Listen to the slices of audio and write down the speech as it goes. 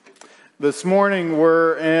This morning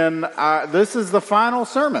we're in, this is the final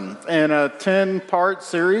sermon in a 10-part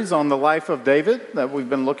series on the life of David that we've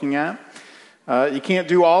been looking at. You can't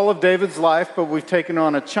do all of David's life, but we've taken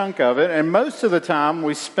on a chunk of it. And most of the time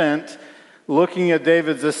we spent looking at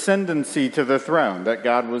David's ascendancy to the throne, that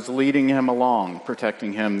God was leading him along,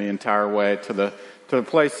 protecting him the entire way to the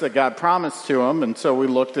place that God promised to him. And so we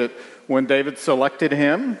looked at when David selected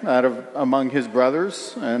him out of among his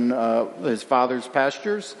brothers and his father's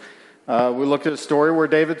pastures. We looked at a story where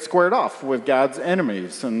David squared off with God's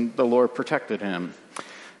enemies, and the Lord protected him.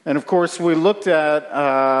 And of course, we looked at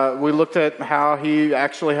how he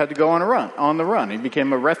actually had to go on the run. He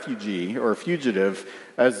became a refugee or a fugitive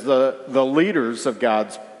as the leaders of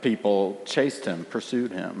God's people chased him,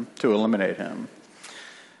 pursued him to eliminate him.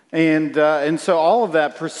 And so all of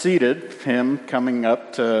that preceded him coming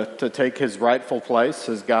up to take his rightful place,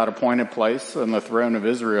 his God-appointed place on the throne of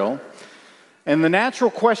Israel. And the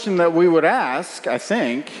natural question that we would ask, I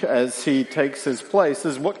think, as he takes his place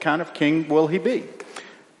is, what kind of king will he be?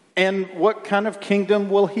 And what kind of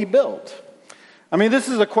kingdom will he build? I mean, this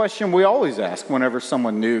is a question we always ask whenever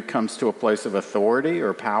someone new comes to a place of authority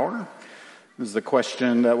or power. This is the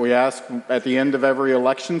question that we ask at the end of every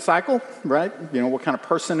election cycle, right? You know, what kind of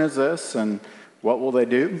person is this and what will they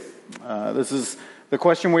do? This is the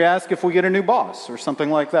question we ask if we get a new boss or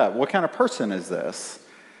something like that. What kind of person is this?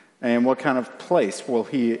 And what kind of place will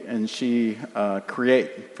he and she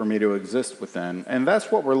create for me to exist within? And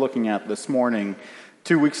that's what we're looking at this morning.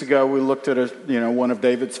 2 weeks ago, we looked at one of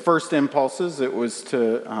David's first impulses. It was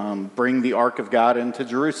to bring the Ark of God into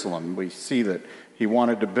Jerusalem. We see that he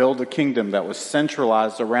wanted to build a kingdom that was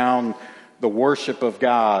centralized around the worship of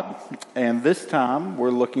God. And this time,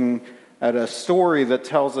 we're looking at a story that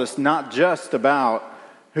tells us not just about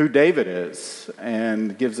who David is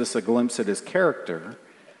and gives us a glimpse at his character,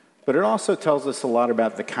 but it also tells us a lot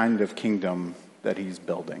about the kind of kingdom that he's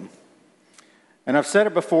building. And I've said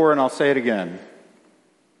it before and I'll say it again,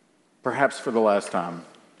 perhaps for the last time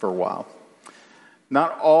for a while.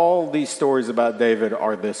 Not all these stories about David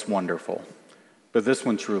are this wonderful, but this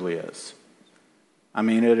one truly is. I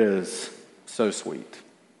mean, it is so sweet.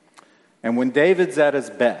 And when David's at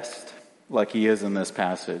his best, like he is in this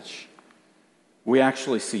passage, we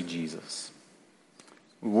actually see Jesus.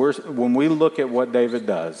 When we look at what David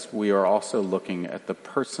does, we are also looking at the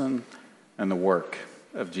person and the work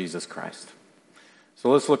of Jesus Christ.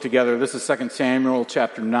 So let's look together. This is 2 Samuel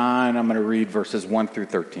chapter 9. I'm going to read verses 1 through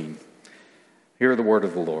 13. Hear the word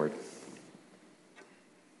of the Lord.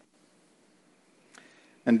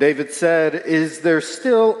 And David said, "Is there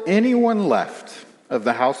still anyone left of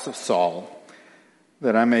the house of Saul,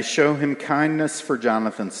 that I may show him kindness for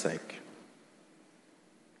Jonathan's sake?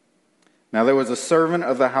 Now there was a servant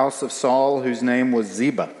of the house of Saul whose name was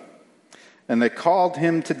Ziba, and they called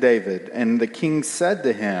him to David, and the king said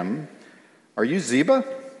to him, 'Are you Ziba?'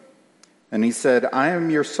 And he said, 'I am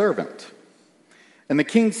your servant.' And the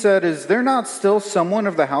king said, 'Is there not still someone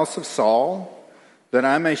of the house of Saul, that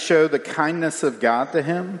I may show the kindness of God to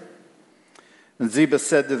him?' And Ziba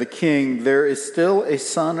said to the king, 'There is still a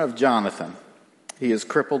son of Jonathan. He is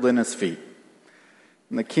crippled in his feet.'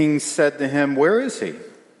 And the king said to him, 'Where is he?'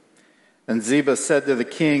 And Ziba said to the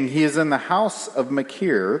king, 'He is in the house of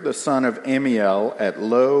Machir, the son of Ammiel, at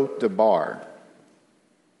Lo-debar.'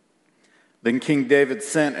 Then King David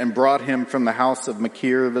sent and brought him from the house of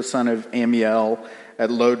Machir, the son of Ammiel,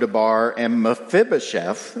 at Lo-debar. And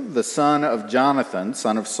Mephibosheth, the son of Jonathan,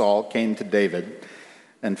 son of Saul, came to David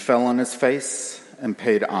and fell on his face and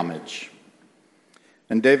paid homage.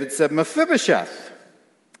 And David said, 'Mephibosheth.'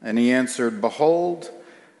 And he answered, 'Behold,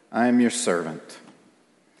 I am your servant.'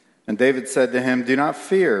 And David said to him, 'Do not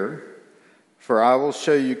fear, for I will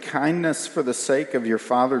show you kindness for the sake of your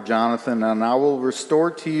father Jonathan, and I will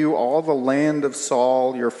restore to you all the land of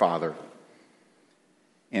Saul your father.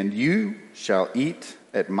 And you shall eat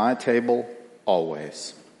at my table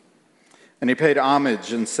always.' And he paid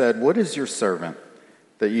homage and said, 'What is your servant,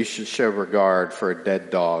 that you should show regard for a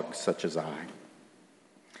dead dog such as I?'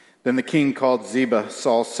 Then the king called Ziba,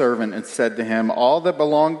 Saul's servant, and said to him, 'All that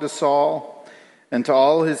belonged to Saul and to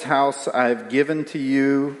all his house I have given to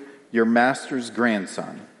you, your master's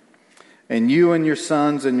grandson. And you and your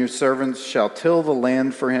sons and your servants shall till the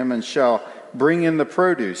land for him, and shall bring in the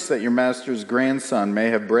produce, that your master's grandson may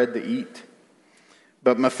have bread to eat.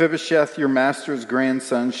 But Mephibosheth, your master's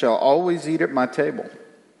grandson, shall always eat at my table.'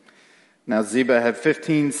 Now Ziba had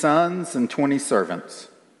 15 sons and 20 servants.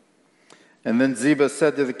 And then Ziba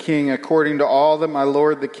said to the king, 'According to all that my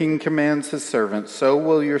lord the king commands his servant, so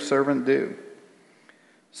will your servant do.'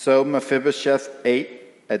 So Mephibosheth ate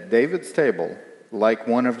at David's table like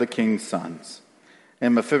one of the king's sons.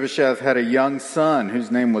 And Mephibosheth had a young son whose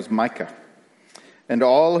name was Micah. And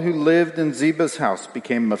all who lived in Ziba's house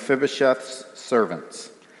became Mephibosheth's servants.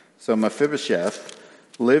 So Mephibosheth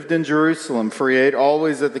lived in Jerusalem, for he ate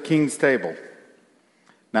always at the king's table.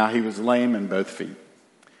 Now he was lame in both feet.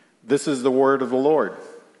 This is the word of the Lord.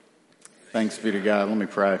 Thanks be to God. Let me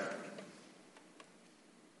pray.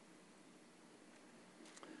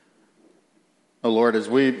 Oh Lord, as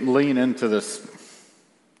we lean into this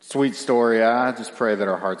sweet story, I just pray that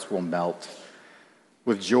our hearts will melt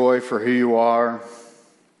with joy for who you are,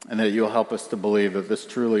 and that you'll help us to believe that this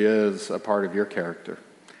truly is a part of your character.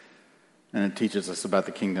 And it teaches us about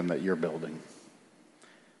the kingdom that you're building.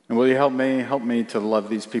 And will you help me to love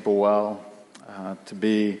these people well, to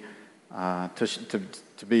be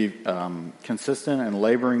consistent and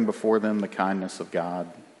laboring before them the kindness of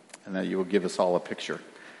God, and that you will give us all a picture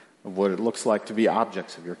of what it looks like to be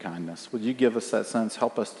objects of your kindness. Would you give us that sense?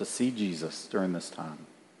 Help us to see Jesus during this time.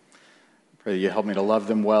 I pray that you help me to love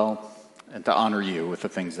them well and to honor you with the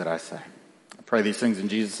things that I say. I pray these things in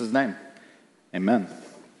Jesus' name. Amen.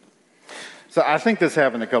 So I think this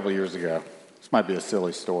happened a couple years ago. This might be a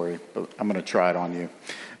silly story, but I'm going to try it on you.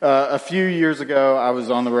 A few years ago, I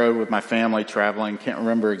was on the road with my family traveling. Can't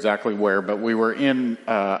remember exactly where, but we were in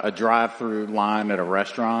a drive-through line at a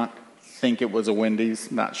restaurant. Think it was a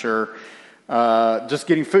Wendy's, not sure. Just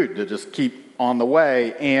getting food to just keep on the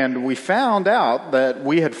way. And we found out that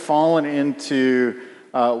we had fallen into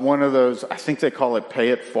one of those, I think they call it pay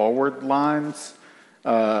it forward lines.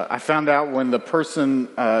 I found out when the person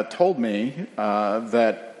told me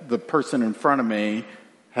that the person in front of me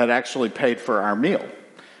had actually paid for our meal.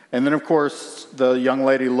 And then, of course, the young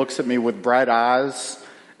lady looks at me with bright eyes,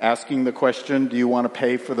 asking the question, do you want to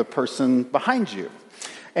pay for the person behind you?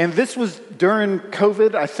 And this was during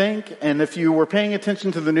COVID, I think, and if you were paying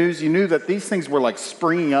attention to the news, you knew that these things were like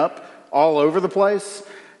springing up all over the place,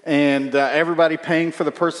 and everybody paying for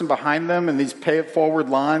the person behind them, and these pay-it-forward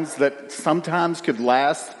lines that sometimes could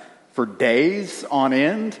last for days on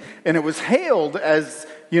end. And it was hailed as,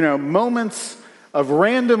 moments of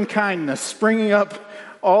random kindness springing up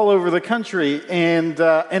all over the country. And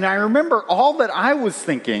I remember all that I was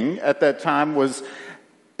thinking at that time was,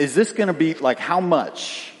 is this going to be like how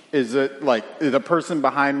much? Is it like the person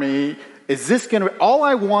behind me? Is this going to? All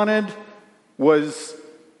I wanted was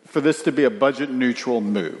for this to be a budget neutral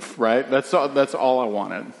move, right? That's all I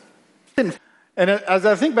wanted. And as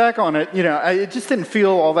I think back on it, it just didn't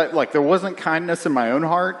feel all that like there wasn't kindness in my own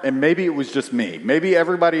heart, and maybe it was just me. Maybe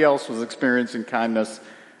everybody else was experiencing kindness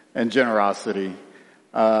and generosity.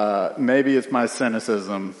 Maybe it's my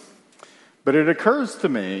cynicism, but it occurs to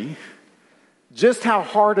me just how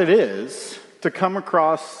hard it is to come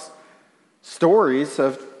across stories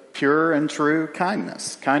of pure and true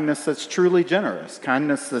kindness. Kindness that's truly generous.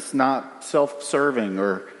 Kindness that's not self-serving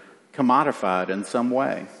or commodified in some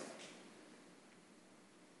way.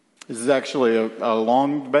 This is actually a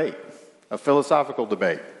long debate, a philosophical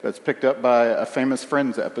debate that's picked up by a famous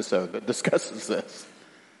Friends episode that discusses this.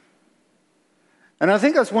 And I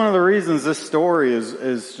think that's one of the reasons this story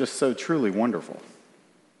is just so truly wonderful.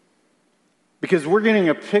 Because we're getting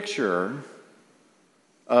a picture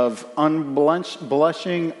of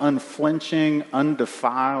unblushing, unflinching,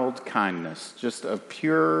 undefiled kindness. Just a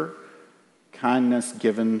pure kindness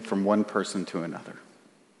given from one person to another.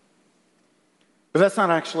 But that's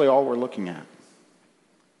not actually all we're looking at.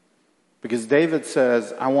 Because David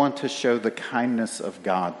says, I want to show the kindness of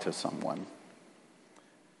God to someone.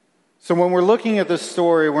 So when we're looking at this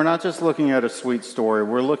story, we're not just looking at a sweet story.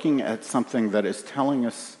 We're looking at something that is telling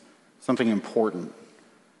us something important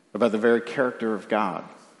about the very character of God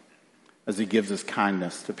as he gives us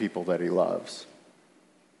kindness to people that he loves.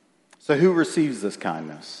 So who receives this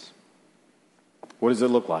kindness? What does it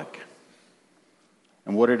look like?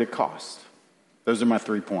 And what did it cost? Those are my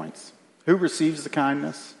 3 points. Who receives the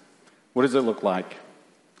kindness? What does it look like?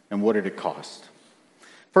 And what did it cost?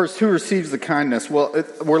 First, who receives the kindness? Well,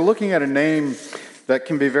 we're looking at a name that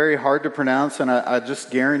can be very hard to pronounce, and I just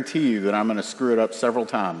guarantee you that I'm going to screw it up several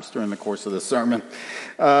times during the course of this sermon.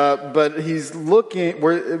 But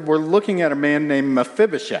we're looking at a man named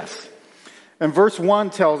Mephibosheth. And verse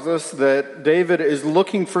 1 tells us that David is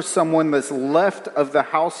looking for someone that's left of the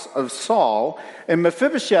house of Saul. And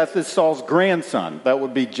Mephibosheth is Saul's grandson. That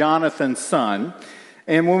would be Jonathan's son.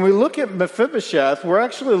 And when we look at Mephibosheth, we're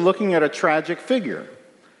actually looking at a tragic figure.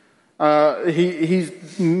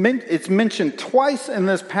 It's mentioned twice in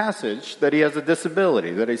this passage that he has a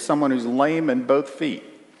disability, that he's someone who's lame in both feet.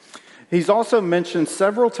 He's also mentioned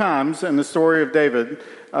several times in the story of David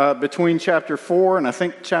between chapter 4 and I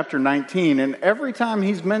think chapter 19, and every time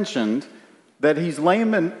he's mentioned, That he's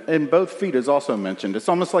lame in both feet is also mentioned. It's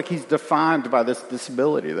almost like he's defined by this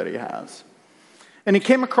disability that he has. And he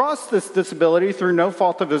came across this disability through no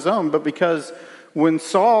fault of his own, but because when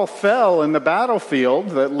Saul fell in the battlefield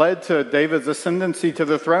that led to David's ascendancy to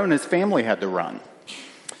the throne, his family had to run.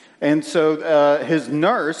 And so his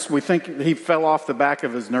nurse, we think he fell off the back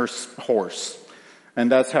of his nurse horse.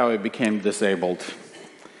 And that's how he became disabled.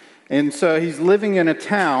 And so he's living in a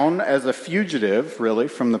town as a fugitive, really,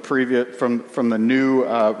 from the new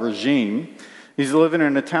regime. He's living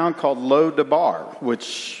in a town called Lo-Debar,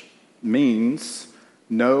 which means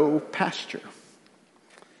no pasture.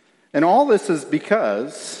 And all this is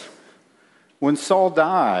because when Saul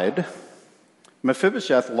died,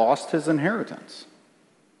 Mephibosheth lost his inheritance.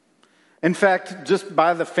 In fact, just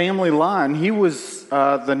by the family line, he was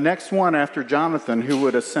the next one after Jonathan who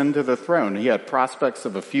would ascend to the throne. He had prospects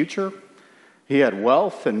of a future. He had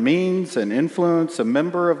wealth and means and influence, a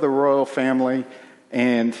member of the royal family,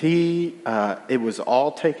 and it was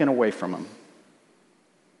all taken away from him.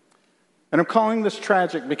 And I'm calling this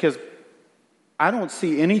tragic because I don't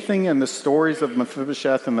see anything in the stories of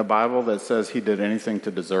Mephibosheth in the Bible that says he did anything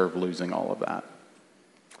to deserve losing all of that.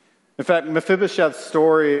 In fact, Mephibosheth's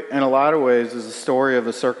story, in a lot of ways, is a story of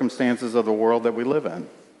the circumstances of the world that we live in.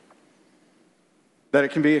 That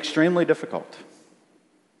it can be extremely difficult.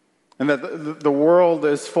 And that the world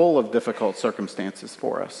is full of difficult circumstances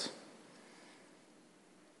for us.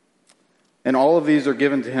 And all of these are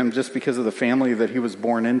given to him just because of the family that he was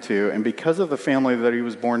born into. And because of the family that he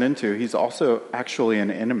was born into, he's also actually an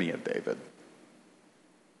enemy of David.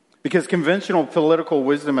 Because conventional political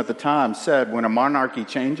wisdom at the time said when a monarchy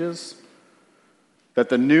changes, that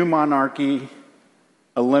the new monarchy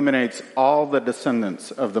eliminates all the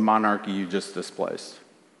descendants of the monarchy you just displaced.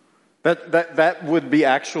 That would be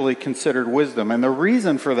actually considered wisdom. And the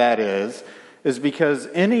reason for that is because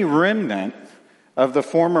any remnant of the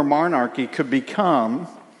former monarchy could become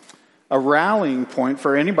a rallying point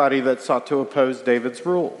for anybody that sought to oppose David's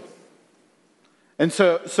rule. And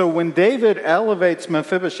so when David elevates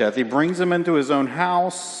Mephibosheth, he brings him into his own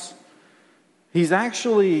house, he's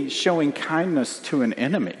actually showing kindness to an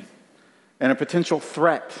enemy and a potential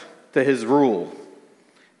threat to his rule.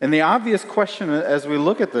 And the obvious question as we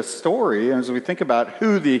look at this story, and as we think about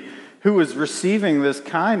who is receiving this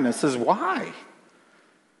kindness, is why?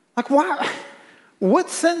 Like, why?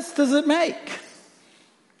 What sense does it make?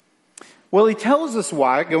 Well, he tells us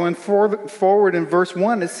why. Going forward in verse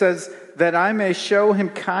 1, it says, that I may show him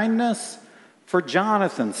kindness for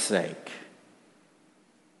Jonathan's sake.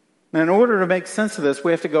 Now, in order to make sense of this,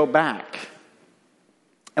 we have to go back.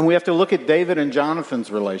 And we have to look at David and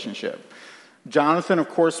Jonathan's relationship. Jonathan, of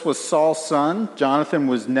course, was Saul's son. Jonathan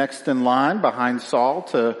was next in line behind Saul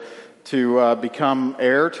to become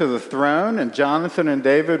heir to the throne. And Jonathan and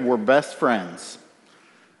David were best friends.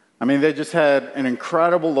 I mean, they just had an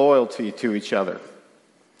incredible loyalty to each other.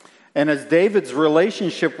 And as David's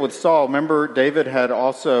relationship with Saul, remember David had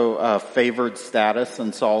also favored status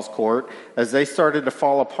in Saul's court. As they started to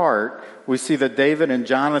fall apart, we see that David and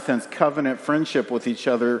Jonathan's covenant friendship with each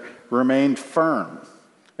other remained firm.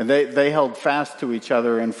 And they held fast to each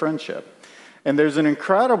other in friendship. And there's an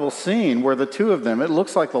incredible scene where the two of them, it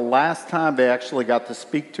looks like the last time they actually got to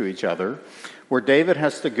speak to each other, where David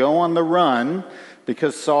has to go on the run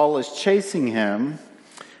because Saul is chasing him,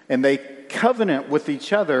 and they covenant with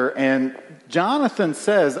each other, and Jonathan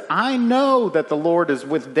says, I know that the Lord is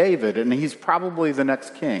with David, and he's probably the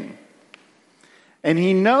next king. And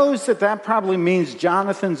he knows that probably means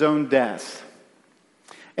Jonathan's own death.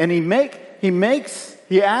 And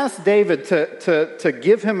he asks David to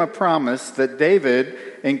give him a promise that David,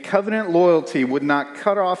 in covenant loyalty, would not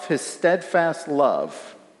cut off his steadfast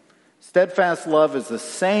love. Steadfast love is the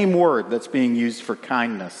same word that's being used for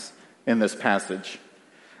kindness in this passage.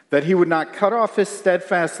 That he would not cut off his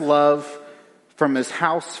steadfast love from his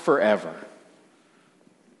house forever.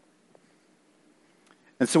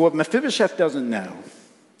 And so what Mephibosheth doesn't know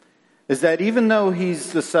is that even though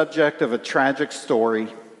he's the subject of a tragic story,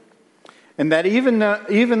 and that even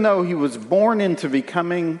though he was born into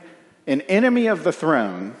becoming an enemy of the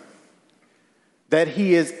throne, that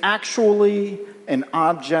he is actually an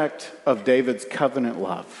object of David's covenant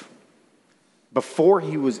love before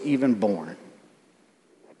he was even born.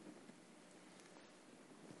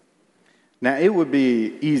 Now, it would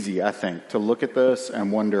be easy, I think, to look at this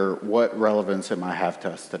and wonder what relevance it might have to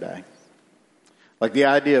us today. Like the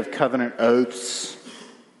idea of covenant oaths,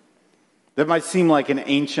 that might seem like an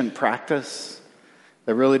ancient practice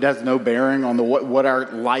that really has no bearing on what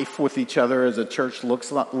our life with each other as a church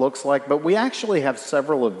looks like. But we actually have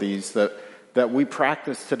several of these that we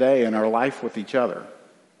practice today in our life with each other.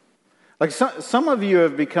 Like some of you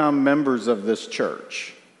have become members of this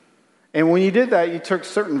church. And when you did that, you took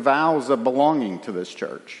certain vows of belonging to this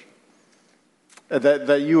church.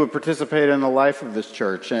 That you would participate in the life of this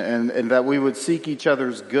church and that we would seek each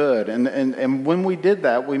other's good. And when we did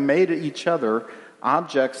that, we made each other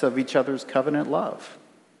objects of each other's covenant love.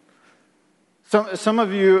 Some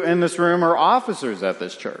of you in this room are officers at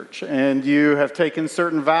this church, and you have taken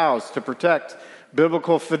certain vows to protect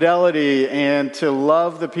biblical fidelity and to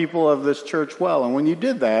love the people of this church well. And when you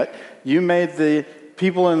did that, you made the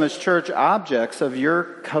people in this church objects of your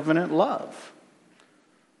covenant love.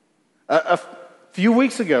 A few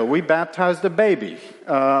weeks ago, we baptized a baby.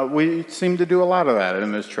 We seem to do a lot of that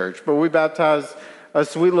in this church, but we baptized a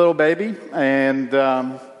sweet little baby, and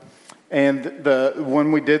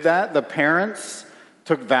when we did that, the parents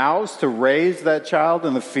took vows to raise that child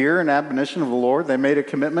in the fear and admonition of the Lord. They made a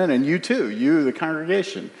commitment, and you too, you, the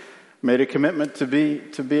congregation, made a commitment to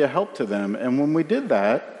be a help to them. And when we did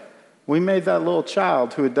that, we made that little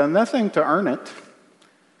child who had done nothing to earn it,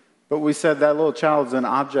 but we said that little child is an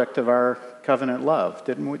object of our covenant love,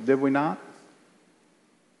 did we not?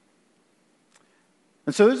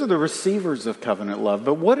 And so those are the receivers of covenant love.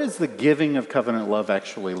 But what does the giving of covenant love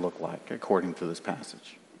actually look like, according to this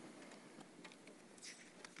passage?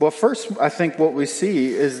 Well, first, I think what we see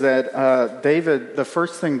is that the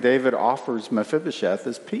first thing David offers Mephibosheth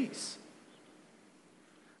is peace.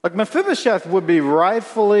 Like Mephibosheth would be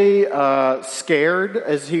rightfully scared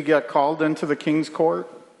as he got called into the king's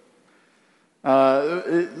court.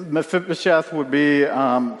 Mephibosheth would be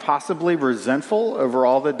possibly resentful over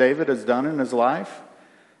all that David has done in his life.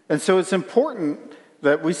 And so it's important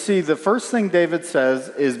that we see the first thing David says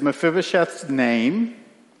is Mephibosheth's name,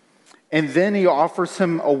 and then he offers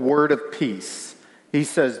him a word of peace. He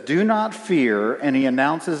says, "Do not fear," and he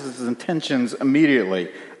announces his intentions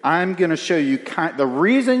immediately. I'm going to show you the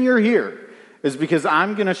reason you're here is because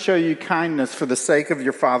I'm going to show you kindness for the sake of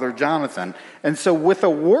your father Jonathan. And so with a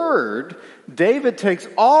word, David takes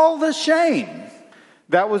all the shame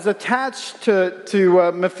that was attached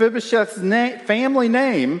to Mephibosheth's family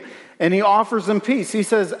name, and he offers him peace. He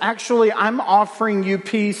says, actually, I'm offering you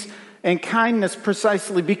peace and kindness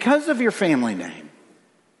precisely because of your family name.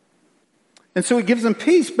 And so he gives him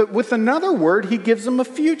peace, but with another word, he gives him a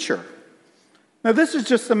future. Now, this is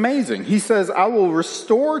just amazing. He says, I will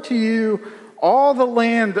restore to you all the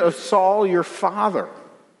land of Saul, your father.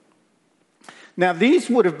 Now, these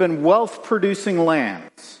would have been wealth-producing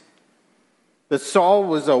lands. That Saul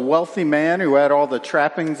was a wealthy man who had all the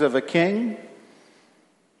trappings of a king.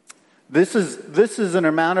 This is an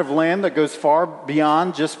amount of land that goes far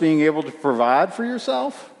beyond just being able to provide for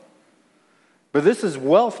yourself. But this is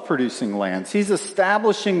wealth-producing lands. He's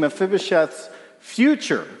establishing Mephibosheth's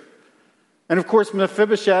future. And of course,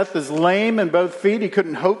 Mephibosheth is lame in both feet. He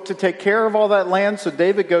couldn't hope to take care of all that land. So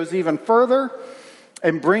David goes even further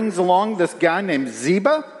and brings along this guy named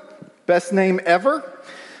Ziba. Best name ever.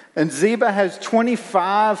 And Ziba has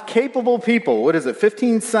 25 capable people.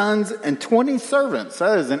 15 sons and 20 servants.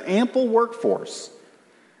 That is an ample workforce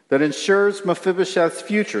that ensures Mephibosheth's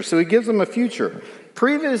future. So he gives him a future.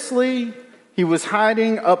 Previously, he was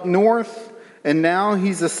hiding up north. And now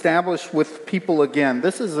he's established with people again.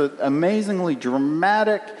 This is an amazingly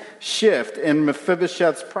dramatic shift in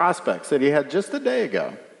Mephibosheth's prospects that he had just a day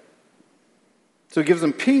ago. So he gives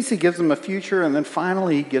him peace, he gives him a future, and then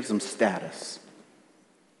finally he gives him status.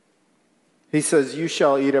 He says, you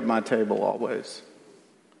shall eat at my table always.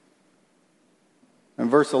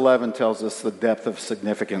 And verse 11 tells us the depth of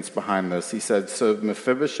significance behind this. He said, so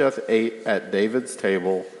Mephibosheth ate at David's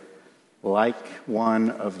table like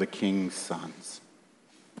one of the king's sons.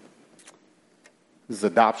 This is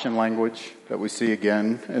adoption language that we see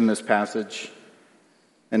again in this passage,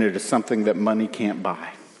 and it is something that money can't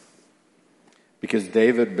buy. Because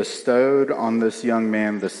David bestowed on this young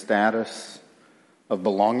man the status of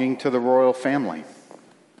belonging to the royal family.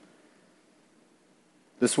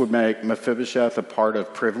 This would make Mephibosheth a part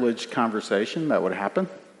of privileged conversation that would happen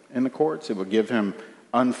in the courts. It would give him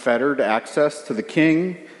unfettered access to the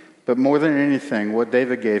king. But more than anything, what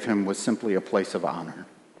David gave him was simply a place of honor.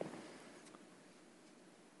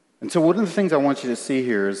 And so one of the things I want you to see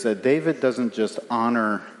here is that David doesn't just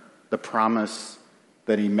honor the promise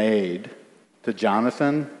that he made to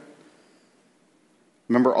Jonathan.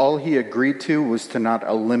 Remember, all he agreed to was to not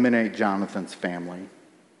eliminate Jonathan's family.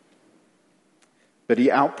 But he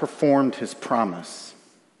outperformed his promise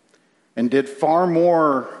and did far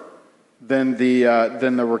more than the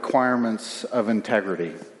requirements of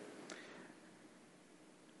integrity.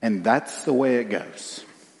 And that's the way it goes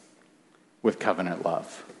with covenant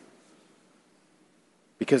love.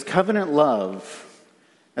 Because covenant love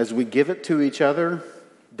as we give it to each other,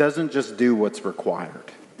 doesn't just do what's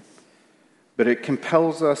required, but it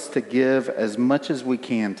compels us to give as much as we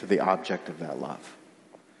can to the object of that love.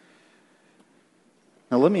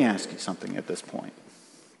 Now, let me ask you something at this point.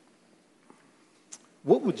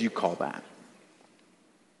 What would you call that?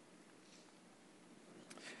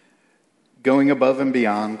 Going above and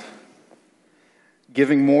beyond,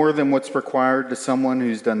 giving more than what's required to someone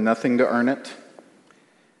who's done nothing to earn it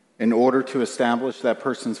in order to establish that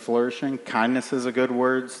person's flourishing. Kindness is a good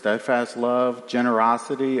word, steadfast love,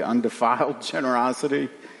 generosity, undefiled generosity,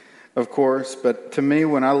 of course. But to me,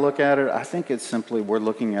 when I look at it, I think it's simply we're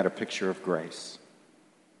looking at a picture of grace.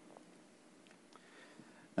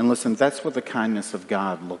 And listen, that's what the kindness of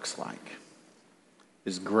God looks like,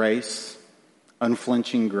 is grace,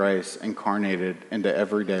 unflinching grace incarnated into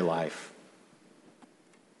everyday life.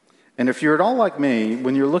 And if you're at all like me,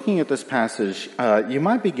 when you're looking at this passage, you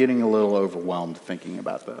might be getting a little overwhelmed thinking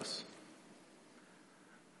about this.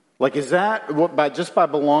 Like, is that, just by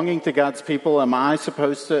belonging to God's people, am I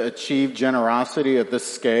supposed to achieve generosity at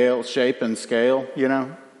this shape and scale, you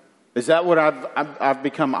know? Is that what I've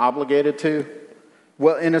become obligated to?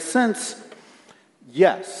 Well, in a sense,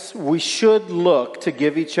 yes, we should look to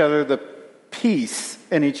give each other the peace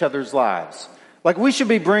in each other's lives. Like, we should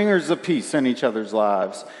be bringers of peace in each other's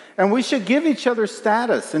lives. And we should give each other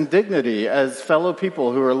status and dignity as fellow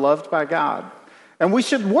people who are loved by God. And we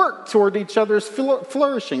should work toward each other's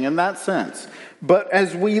flourishing in that sense. But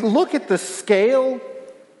as we look at the scale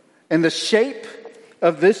and the shape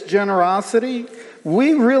of this generosity,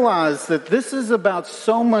 we realize that this is about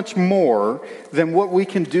so much more than what we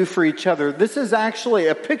can do for each other. This is actually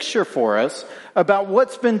a picture for us about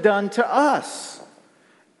what's been done to us.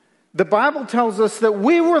 The Bible tells us that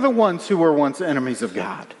we were the ones who were once enemies of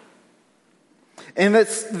God. And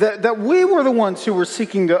that we were the ones who were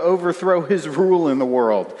seeking to overthrow his rule in the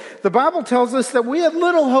world. The Bible tells us that we had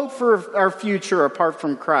little hope for our future apart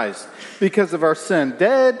from Christ because of our sin.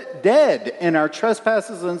 Dead in our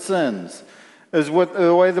trespasses and sins is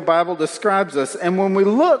the way the Bible describes us. And when we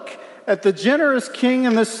look at the generous king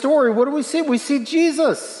in this story, what do we see? We see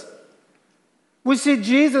Jesus. We see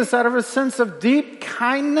Jesus out of a sense of deep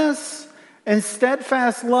kindness and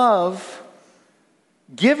steadfast love,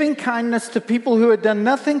 giving kindness to people who had done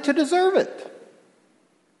nothing to deserve it.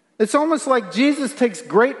 It's almost like Jesus takes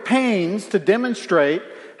great pains to demonstrate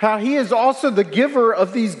how he is also the giver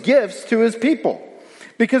of these gifts to his people.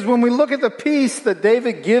 Because when we look at the peace that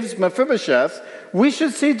David gives Mephibosheth, we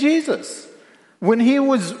should see Jesus. When he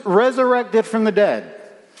was resurrected from the dead,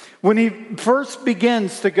 when he first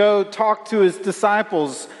begins to go talk to his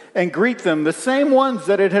disciples and greet them, the same ones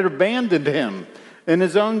that had abandoned him in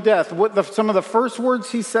his own death, some of the first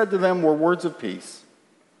words he said to them were words of peace.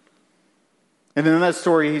 And in that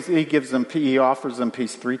story, he offers them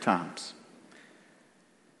peace 3 times.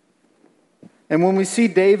 And when we see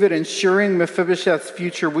David ensuring Mephibosheth's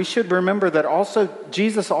future, we should remember that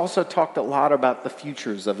Jesus also talked a lot about the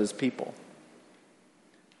futures of his people.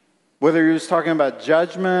 Whether he was talking about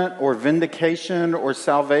judgment or vindication or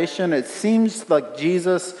salvation, it seems like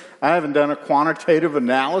Jesus, I haven't done a quantitative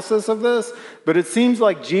analysis of this, but it seems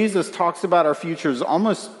like Jesus talks about our futures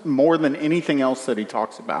almost more than anything else that he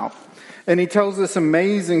talks about. And he tells this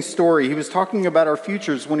amazing story. He was talking about our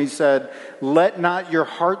futures when he said, "Let not your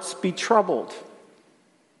hearts be troubled."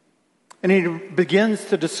 And he begins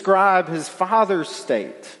to describe his father's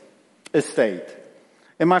estate.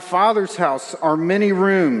 In my Father's house are many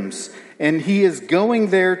rooms, and he is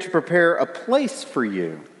going there to prepare a place for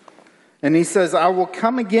you. And he says, I will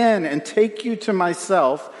come again and take you to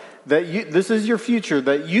myself, this is your future,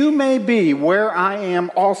 that you may be where I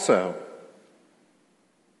am also.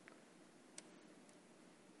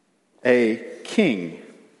 A king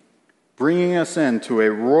bringing us into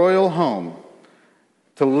a royal home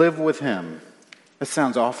to live with him. That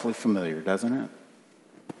sounds awfully familiar, doesn't it?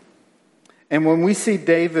 And when we see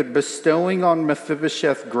David bestowing on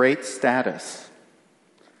Mephibosheth great status,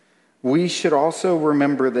 we should also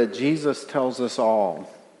remember that Jesus tells us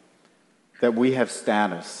all that we have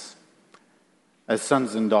status as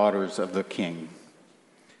sons and daughters of the King.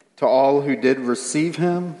 To all who did receive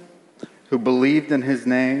him, who believed in his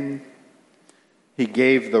name, he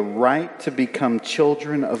gave the right to become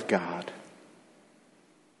children of God.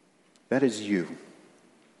 That is you.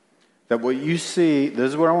 That what you see, this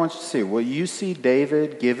is what I want you to see. What you see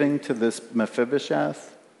David giving to this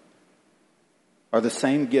Mephibosheth are the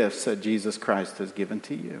same gifts that Jesus Christ has given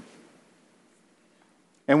to you.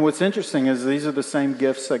 And what's interesting is these are the same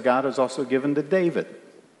gifts that God has also given to David.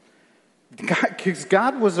 Because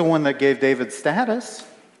God was the one that gave David status.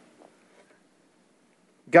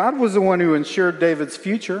 God was the one who ensured David's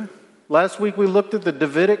future. Last week we looked at the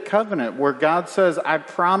Davidic covenant where God says, I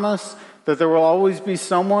promise that there will always be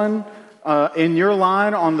someone in your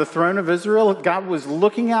line on the throne of Israel. God was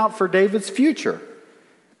looking out for David's future.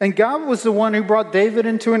 And God was the one who brought David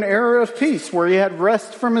into an era of peace where he had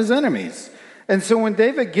rest from his enemies. And so when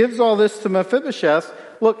David gives all this to Mephibosheth,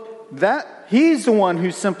 look, that he's the one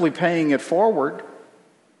who's simply paying it forward.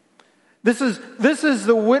 This is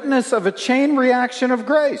the witness of a chain reaction of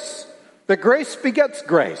grace. That grace begets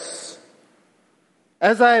grace.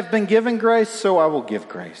 As I have been given grace, so I will give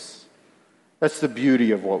grace. That's the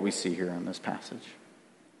beauty of what we see here in this passage.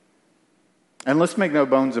 And let's make no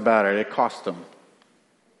bones about it. It cost him.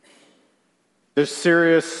 There's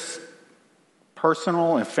serious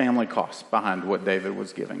personal and family costs behind what David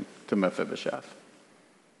was giving to Mephibosheth.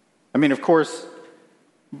 I mean, of course,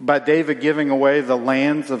 by David giving away the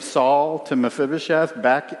lands of Saul to Mephibosheth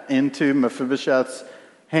back into Mephibosheth's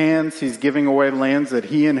hands, he's giving away lands that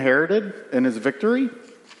he inherited in his victory.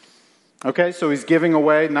 Okay, so he's giving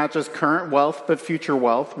away not just current wealth, but future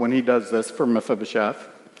wealth when he does this for Mephibosheth.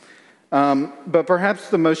 But perhaps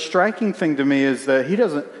the most striking thing to me is that he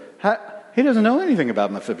doesn't know anything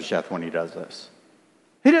about Mephibosheth when he does this.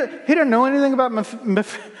 He didn't know anything about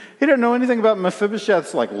he didn't know anything about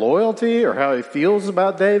Mephibosheth's loyalty or how he feels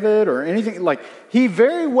about David or anything. He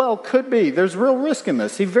very well could be. There's real risk in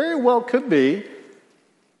this. He very well could be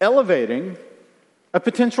elevating a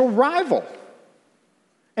potential rival.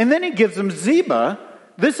 And then he gives him Ziba.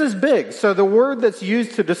 This is big. So the word that's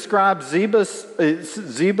used to describe Ziba's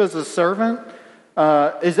a servant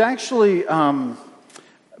is actually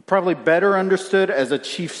probably better understood as a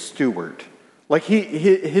chief steward.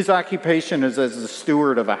 His occupation is as the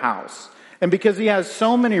steward of a house. And because he has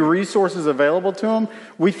so many resources available to him,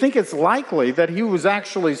 we think it's likely that he was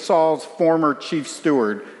actually Saul's former chief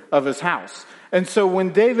steward of his house. And so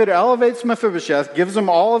when David elevates Mephibosheth, gives him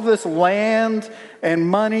all of this land and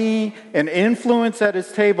money and influence at his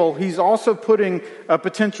table, he's also putting a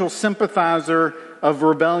potential sympathizer of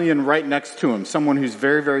rebellion right next to him, someone who's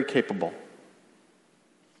very, very capable.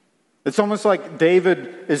 It's almost like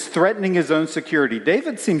David is threatening his own security.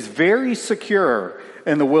 David seems very secure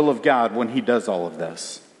in the will of God when he does all of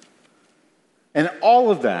this. And all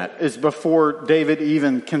of that is before David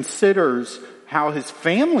even considers how his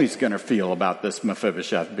family's going to feel about this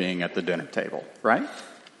Mephibosheth being at the dinner table, right?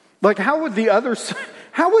 How would the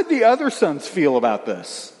other sons feel about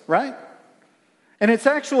this, right? And it's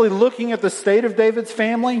actually looking at the state of David's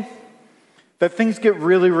family that things get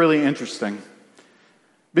really, really interesting.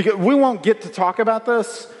 Because we won't get to talk about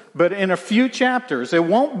this, but in a few chapters, it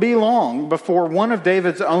won't be long before one of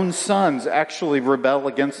David's own sons actually rebel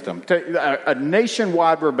against him. A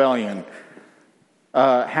nationwide rebellion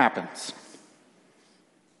happens.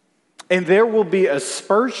 And there will be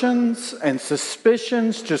aspersions and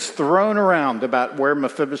suspicions just thrown around about where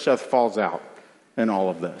Mephibosheth falls out in all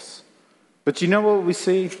of this. But you know what we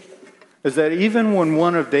see? Is that even when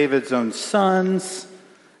one of David's own sons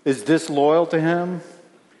is disloyal to him,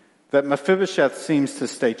 that Mephibosheth seems to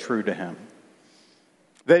stay true to him.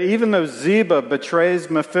 That even though Ziba betrays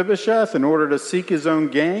Mephibosheth in order to seek his own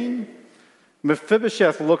gain,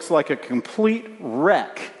 Mephibosheth looks like a complete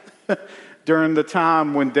wreck during the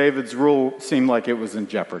time when David's rule seemed like it was in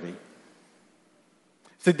jeopardy.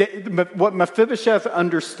 So what Mephibosheth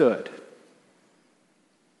understood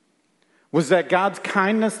was that God's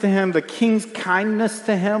kindness to him, the king's kindness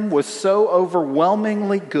to him, was so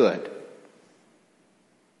overwhelmingly good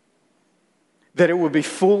that it would be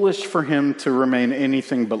foolish for him to remain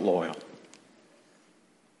anything but loyal.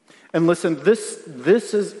 And listen, this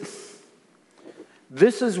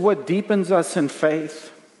is what deepens us in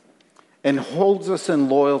faith and holds us in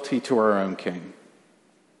loyalty to our own King.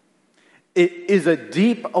 It is a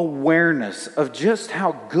deep awareness of just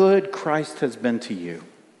how good Christ has been to you.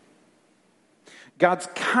 God's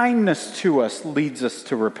kindness to us leads us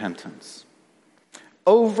to repentance.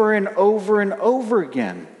 Over and over and over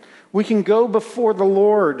again, we can go before the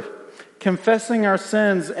Lord, confessing our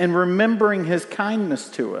sins and remembering His kindness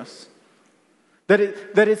to us. That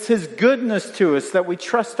it's His goodness to us that we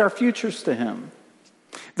trust our futures to Him.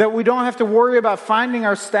 That we don't have to worry about finding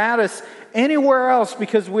our status anywhere else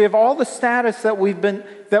because we have all the status that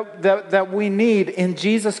we need in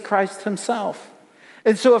Jesus Christ Himself.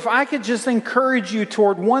 And so if I could just encourage you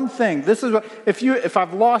toward one thing, this is what, if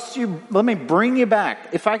I've lost you, let me bring you back.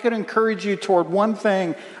 If I could encourage you toward one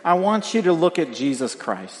thing, I want you to look at Jesus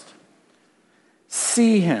Christ.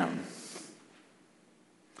 See Him.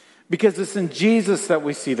 Because it's in Jesus that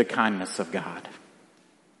we see the kindness of God.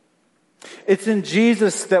 It's in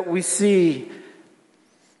Jesus that we see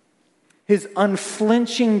His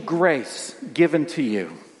unflinching grace given to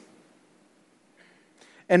you.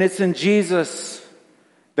 And it's in Jesus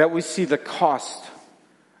that we see the cost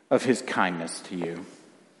of his kindness to you.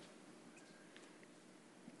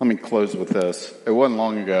 Let me close with this. It wasn't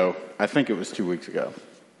long ago. I think it was 2 weeks ago.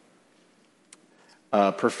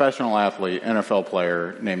 A professional athlete, NFL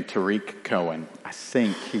player named Tariq Cohen. I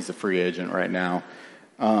think he's a free agent right now.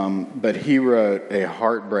 But he wrote a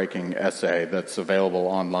heartbreaking essay that's available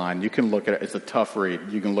online. You can look at it. It's a tough read.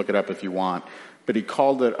 You can look it up if you want. But he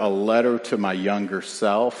called it A Letter to My Younger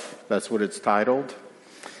Self. That's what it's titled.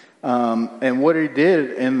 And what he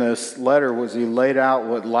did in this letter was he laid out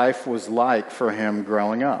what life was like for him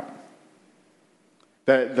growing up.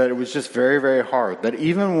 That it was just very, very hard. That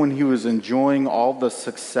even when he was enjoying all the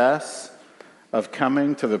success of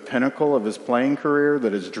coming to the pinnacle of his playing career,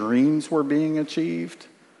 that his dreams were being achieved,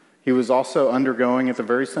 he was also undergoing at the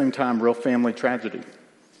very same time real family tragedy.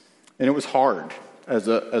 And it was hard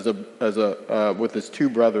with his two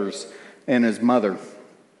brothers and his mother.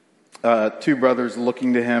 Two brothers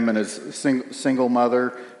looking to him and his single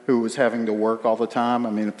mother who was having to work all the time.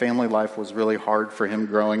 I mean, family life was really hard for him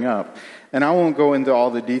growing up. And I won't go into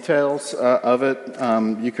all the details of it.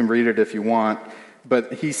 You can read it if you want.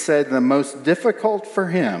 But he said the most difficult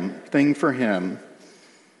thing for him,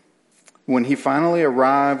 when he finally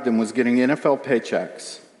arrived and was getting NFL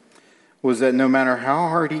paychecks, was that no matter how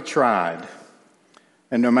hard he tried,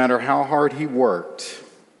 and no matter how hard he worked,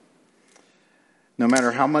 no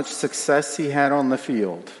matter how much success he had on the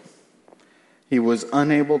field, he was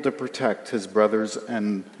unable to protect his brothers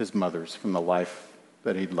and his mothers from the life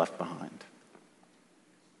that he'd left behind.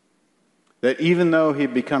 That even though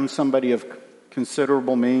he'd become somebody of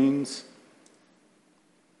considerable means,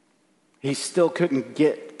 he still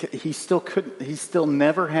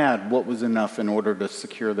never had what was enough in order to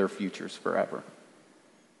secure their futures forever.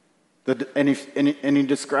 And he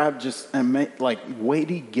described just like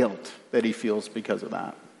weighty guilt that he feels because of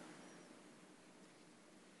that.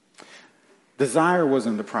 Desire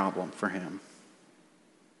wasn't the problem for him.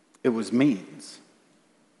 It was means.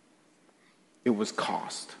 It was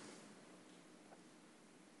cost.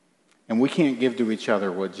 And we can't give to each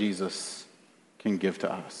other what Jesus can give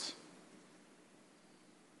to us.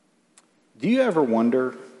 Do you ever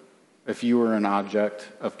wonder if you were an object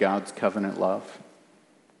of God's covenant love?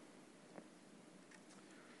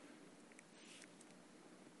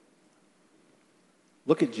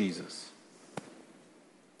 Look at Jesus,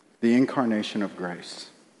 the incarnation of grace,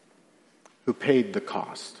 who paid the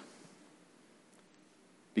cost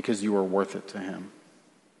because you were worth it to him.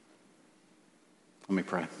 Let me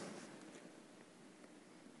pray.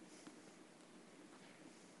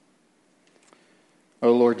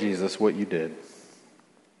 Oh, Lord Jesus, what you did.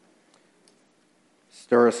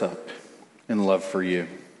 Stir us up in love for you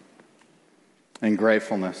and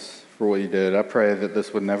gratefulness for what you did. I pray that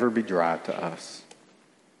this would never be dry to us,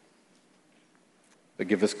 but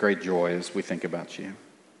give us great joy as we think about you.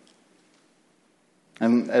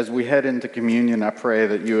 And as we head into communion, I pray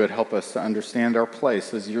that you would help us to understand our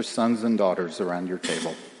place as your sons and daughters around your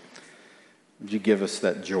table. Would you give us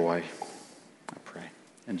that joy? I pray.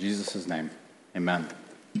 In Jesus' name, amen.